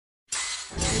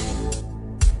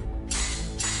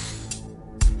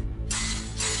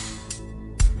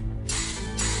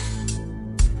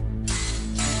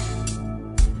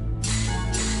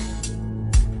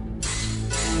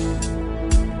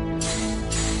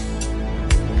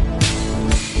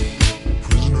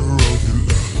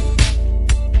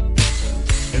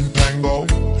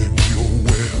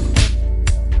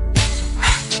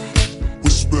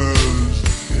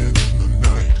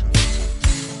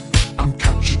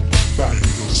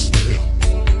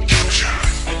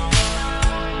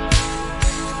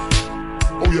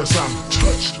yes, I'm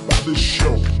touched by this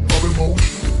show of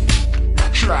emotion.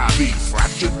 Should I be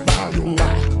fractured by your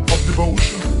lack of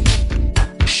devotion?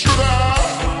 Should I?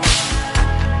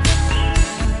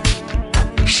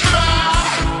 Should I?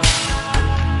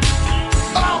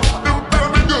 Oh, you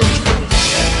better be good to me.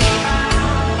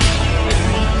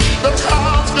 The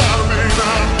time's gotta be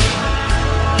now.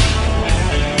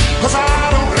 'Cause I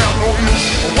don't have no use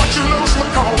for what you loosely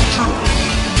call true.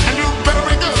 And you better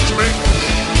be good to me.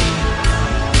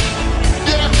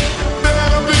 Yeah,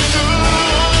 better be good.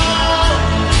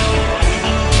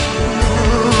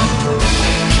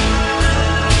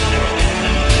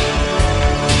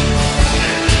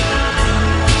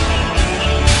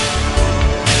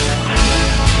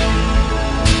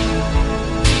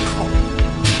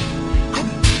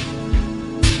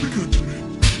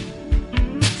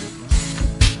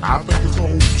 I think it's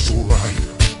all so right,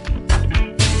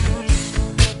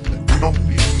 and we don't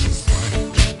need to fight.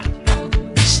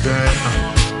 Stand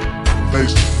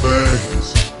face to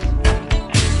face,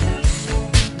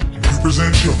 and you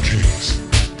present your case.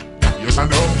 Yes, I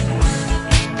know,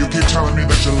 you keep telling me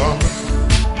that you love me,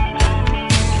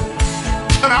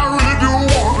 and I really do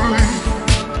want to believe.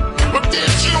 But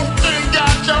did you think I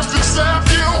just accept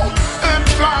you and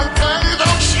fly away?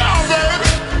 Don't show,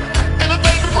 baby,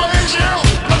 anything to please you.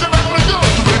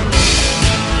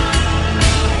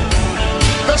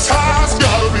 That's how it's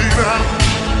gotta be now.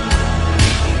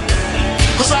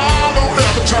 'Cause I don't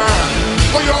have the time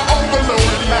for your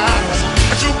overloaded lies.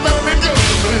 And you better be good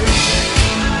to me.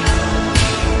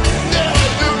 Yeah,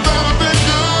 you better be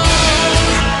good.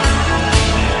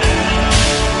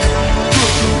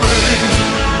 Good to me.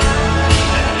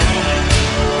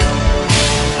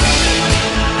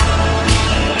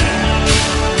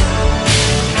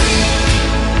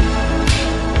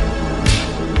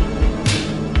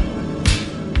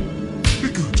 Be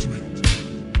good to me.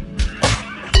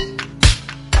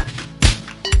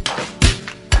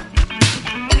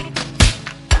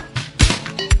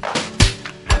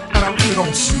 And I really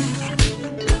don't see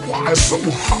why it's so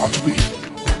hard to be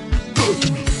good to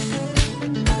me.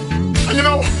 And you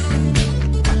know,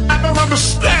 I don't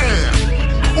understand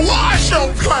why it's your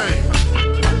plan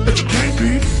that you can't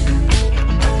be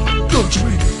good to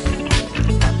me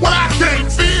when I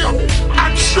can't feel